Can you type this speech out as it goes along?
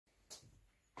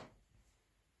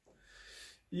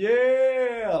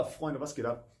Yeah! Freunde, was geht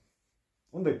ab?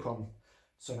 Und willkommen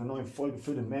zu einer neuen Folge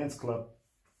für den MansClub.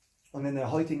 Und in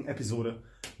der heutigen Episode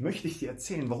möchte ich dir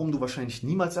erzählen, warum du wahrscheinlich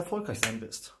niemals erfolgreich sein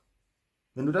wirst.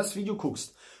 Wenn du das Video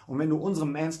guckst und wenn du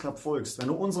unserem MansClub folgst, wenn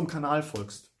du unserem Kanal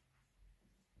folgst,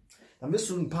 dann wirst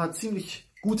du ein paar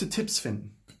ziemlich gute Tipps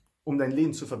finden, um dein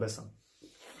Leben zu verbessern.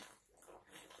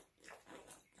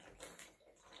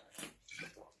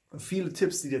 Und viele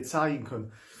Tipps, die dir zeigen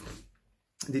können,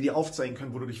 die dir aufzeigen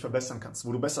können, wo du dich verbessern kannst,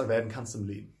 wo du besser werden kannst im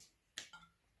Leben.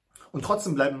 Und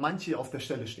trotzdem bleiben manche auf der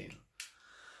Stelle stehen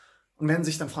und werden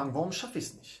sich dann fragen, warum schaffe ich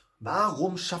es nicht?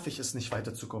 Warum schaffe ich es nicht,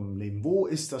 weiterzukommen im Leben? Wo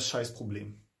ist das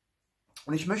Scheißproblem?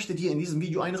 Und ich möchte dir in diesem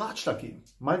Video einen Ratschlag geben.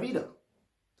 Mal wieder.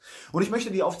 Und ich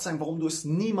möchte dir aufzeigen, warum du es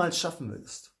niemals schaffen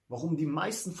willst. Warum die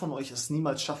meisten von euch es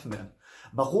niemals schaffen werden.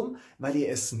 Warum? Weil ihr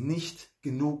es nicht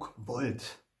genug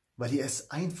wollt. Weil ihr es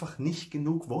einfach nicht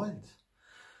genug wollt.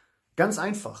 Ganz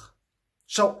einfach.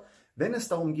 Schau, wenn es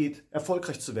darum geht,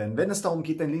 erfolgreich zu werden, wenn es darum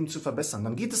geht, dein Leben zu verbessern,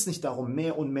 dann geht es nicht darum,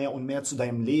 mehr und mehr und mehr zu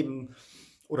deinem Leben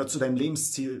oder zu deinem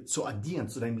Lebensziel zu addieren,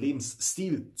 zu deinem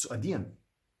Lebensstil zu addieren.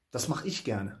 Das mache ich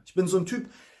gerne. Ich bin so ein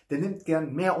Typ, der nimmt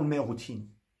gern mehr und mehr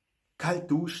Routinen. Kalt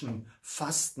duschen,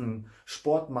 fasten,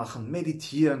 Sport machen,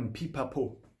 meditieren,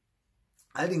 pipapo.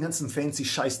 All den ganzen fancy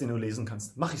Scheiß, den du lesen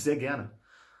kannst, mache ich sehr gerne.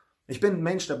 Ich bin ein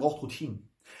Mensch, der braucht Routinen.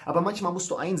 Aber manchmal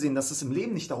musst du einsehen, dass es im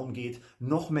Leben nicht darum geht,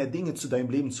 noch mehr Dinge zu deinem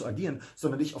Leben zu addieren,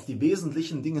 sondern dich auf die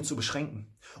wesentlichen Dinge zu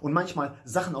beschränken. Und manchmal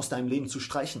Sachen aus deinem Leben zu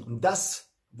streichen. Und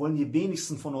das wollen die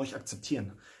wenigsten von euch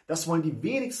akzeptieren. Das wollen die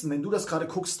wenigsten. Wenn du das gerade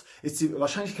guckst, ist die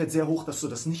Wahrscheinlichkeit sehr hoch, dass du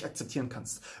das nicht akzeptieren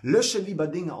kannst. Lösche lieber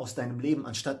Dinge aus deinem Leben,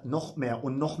 anstatt noch mehr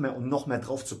und noch mehr und noch mehr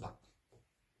draufzupacken.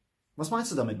 Was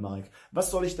meinst du damit, Marek? Was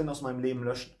soll ich denn aus meinem Leben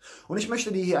löschen? Und ich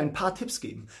möchte dir hier ein paar Tipps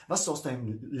geben, was du aus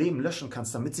deinem Leben löschen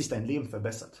kannst, damit sich dein Leben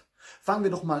verbessert. Fangen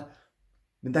wir doch mal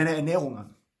mit deiner Ernährung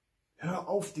an. Hör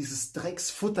auf, dieses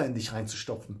Drecksfutter in dich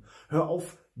reinzustopfen. Hör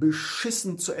auf,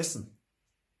 beschissen zu essen.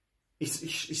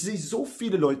 Ich sehe so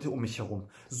viele Leute um mich herum,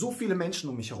 so viele Menschen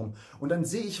um mich herum. Und dann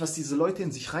sehe ich, was diese Leute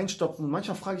in sich reinstopfen. Und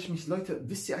manchmal frage ich mich, Leute,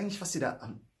 wisst ihr eigentlich, was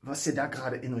ihr da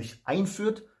gerade in euch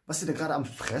einführt? Was ihr da gerade am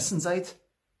Fressen seid?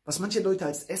 Was manche Leute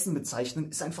als Essen bezeichnen,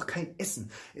 ist einfach kein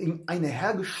Essen. Eine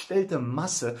hergestellte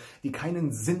Masse, die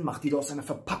keinen Sinn macht, die du aus einer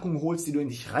Verpackung holst, die du in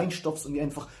dich reinstopfst und die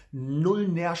einfach null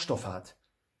Nährstoffe hat.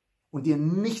 Und dir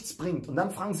nichts bringt. Und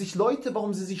dann fragen sich Leute,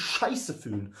 warum sie sich scheiße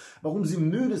fühlen, warum sie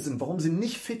müde sind, warum sie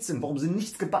nicht fit sind, warum sie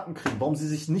nichts gebacken kriegen, warum sie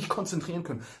sich nicht konzentrieren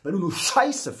können, weil du nur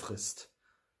Scheiße frisst.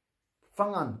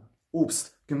 Fang an.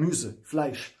 Obst, Gemüse,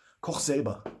 Fleisch, koch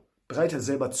selber. Bereite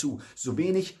selber zu. So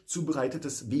wenig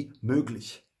Zubereitetes wie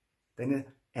möglich. Deine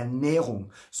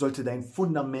Ernährung sollte dein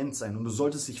Fundament sein und du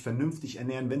solltest dich vernünftig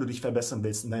ernähren, wenn du dich verbessern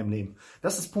willst in deinem Leben.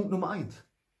 Das ist Punkt Nummer 1.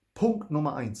 Punkt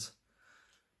Nummer 1.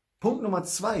 Punkt Nummer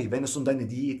 2, wenn es um deine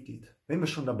Diät geht, wenn wir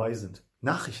schon dabei sind.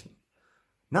 Nachrichten.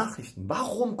 Nachrichten.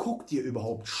 Warum guckt ihr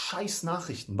überhaupt scheiß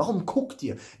Nachrichten? Warum guckt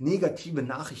ihr negative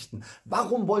Nachrichten?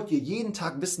 Warum wollt ihr jeden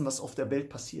Tag wissen, was auf der Welt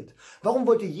passiert? Warum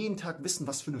wollt ihr jeden Tag wissen,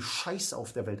 was für eine Scheiße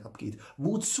auf der Welt abgeht?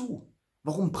 Wozu?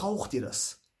 Warum braucht ihr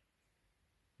das?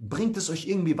 Bringt es euch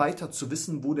irgendwie weiter zu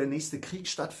wissen, wo der nächste Krieg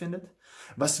stattfindet?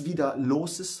 Was wieder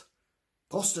los ist?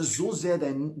 Brauchst du so sehr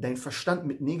deinen Verstand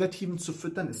mit Negativen zu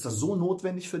füttern? Ist das so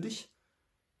notwendig für dich?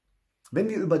 Wenn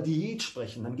wir über Diät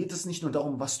sprechen, dann geht es nicht nur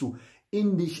darum, was du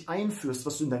in dich einführst,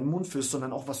 was du in deinen Mund führst,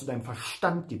 sondern auch, was du deinem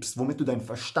Verstand gibst, womit du deinen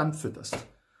Verstand fütterst.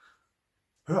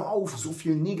 Hör auf, so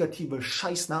viel negative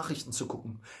Scheiß-Nachrichten zu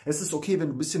gucken. Es ist okay, wenn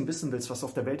du ein bisschen wissen willst, was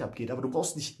auf der Welt abgeht, aber du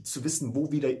brauchst nicht zu wissen,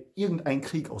 wo wieder irgendein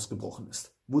Krieg ausgebrochen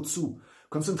ist. Wozu?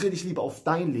 Konzentriere dich lieber auf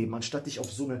dein Leben, anstatt dich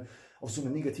auf so eine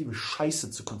negative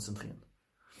Scheiße zu konzentrieren.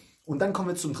 Und dann kommen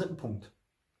wir zum dritten Punkt.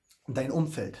 Dein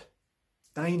Umfeld.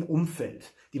 Dein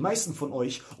Umfeld. Die meisten von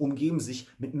euch umgeben sich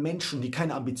mit Menschen, die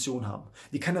keine Ambition haben,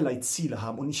 die keinerlei Ziele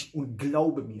haben. Und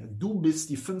glaube mir, du bist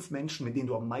die 5 Menschen, mit denen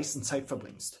du am meisten Zeit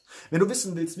verbringst. Wenn du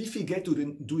wissen willst, wie viel Geld du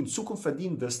in Zukunft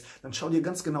verdienen wirst, dann schau dir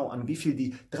ganz genau an, wie viel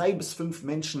die 3 bis 5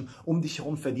 Menschen um dich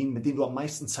herum verdienen, mit denen du am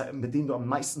meisten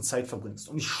Zeit verbringst.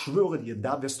 Und ich schwöre dir,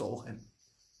 da wirst du auch enden.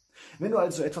 Wenn du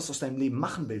also etwas aus deinem Leben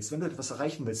machen willst, wenn du etwas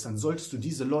erreichen willst, dann solltest du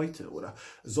diese Leute oder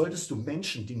solltest du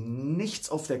Menschen, die nichts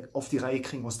auf die Reihe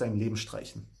kriegen, aus deinem Leben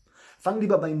streichen. Fang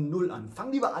lieber bei Null an,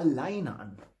 fang lieber alleine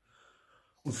an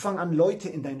und fang an, Leute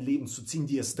in dein Leben zu ziehen,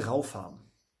 die es drauf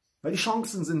haben. Weil die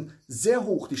Chancen sind sehr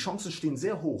hoch, die Chancen stehen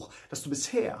sehr hoch, dass du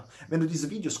bisher, wenn du diese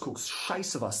Videos guckst,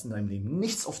 scheiße warst in deinem Leben,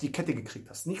 nichts auf die Kette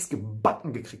gekriegt hast, nichts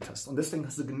gebacken gekriegt hast und deswegen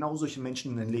hast du genau solche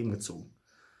Menschen in dein Leben gezogen.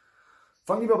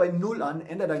 Fang lieber bei Null an,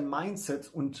 ändere dein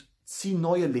Mindset und zieh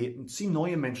neue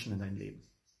Menschen in dein Leben.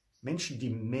 Menschen, die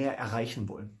mehr erreichen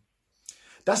wollen.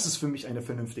 Das ist für mich eine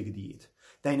vernünftige Diät.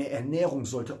 Deine Ernährung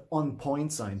sollte on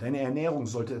point sein. Deine Ernährung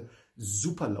sollte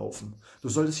super laufen. Du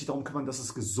solltest dich darum kümmern, dass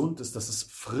es gesund ist, dass es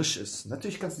frisch ist.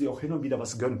 Natürlich kannst du dir auch hin und wieder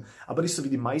was gönnen, aber nicht so wie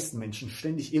die meisten Menschen,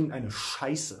 ständig irgendeine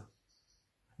Scheiße.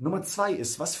 Nummer 2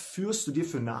 ist, was führst du dir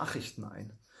für Nachrichten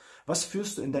ein? Was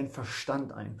führst du in deinen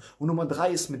Verstand ein? Und Nummer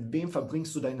 3 ist, mit wem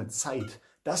verbringst du deine Zeit?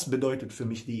 Das bedeutet für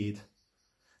mich Diät.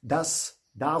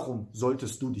 Darum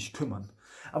solltest du dich kümmern.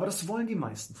 Aber das wollen die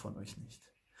meisten von euch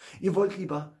nicht. Ihr wollt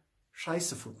lieber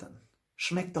Scheiße futtern.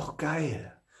 Schmeckt doch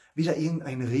geil. Wieder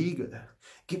irgendein Riegel.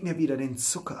 Gib mir wieder den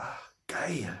Zucker.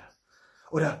 Geil.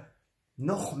 Oder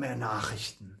noch mehr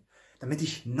Nachrichten, damit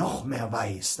ich noch mehr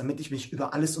weiß, damit ich mich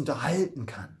über alles unterhalten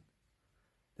kann,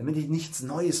 damit ich nichts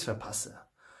Neues verpasse.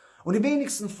 Und die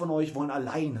wenigsten von euch wollen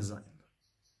alleine sein,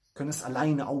 können es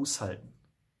alleine aushalten,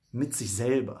 mit sich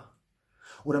selber.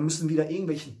 Oder müssen wieder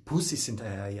irgendwelchen Pussys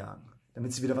hinterherjagen,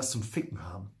 damit sie wieder was zum Ficken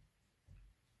haben.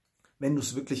 Wenn du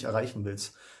es wirklich erreichen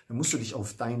willst, dann musst du dich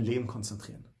auf dein Leben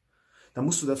konzentrieren. Dann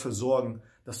musst du dafür sorgen,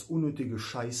 dass unnötige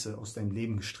Scheiße aus deinem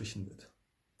Leben gestrichen wird.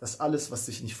 Dass alles, was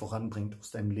dich nicht voranbringt,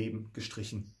 aus deinem Leben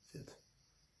gestrichen wird.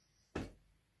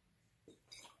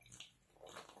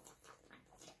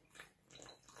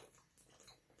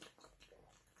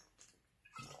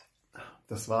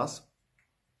 Das war's.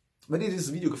 Wenn dir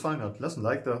dieses Video gefallen hat, lass ein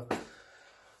Like da.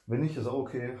 Wenn nicht, ist auch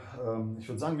okay. Ich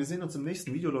würde sagen, wir sehen uns im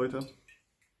nächsten Video, Leute.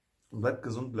 Bleibt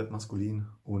gesund, bleibt maskulin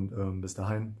und bis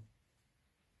dahin.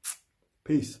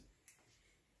 Peace.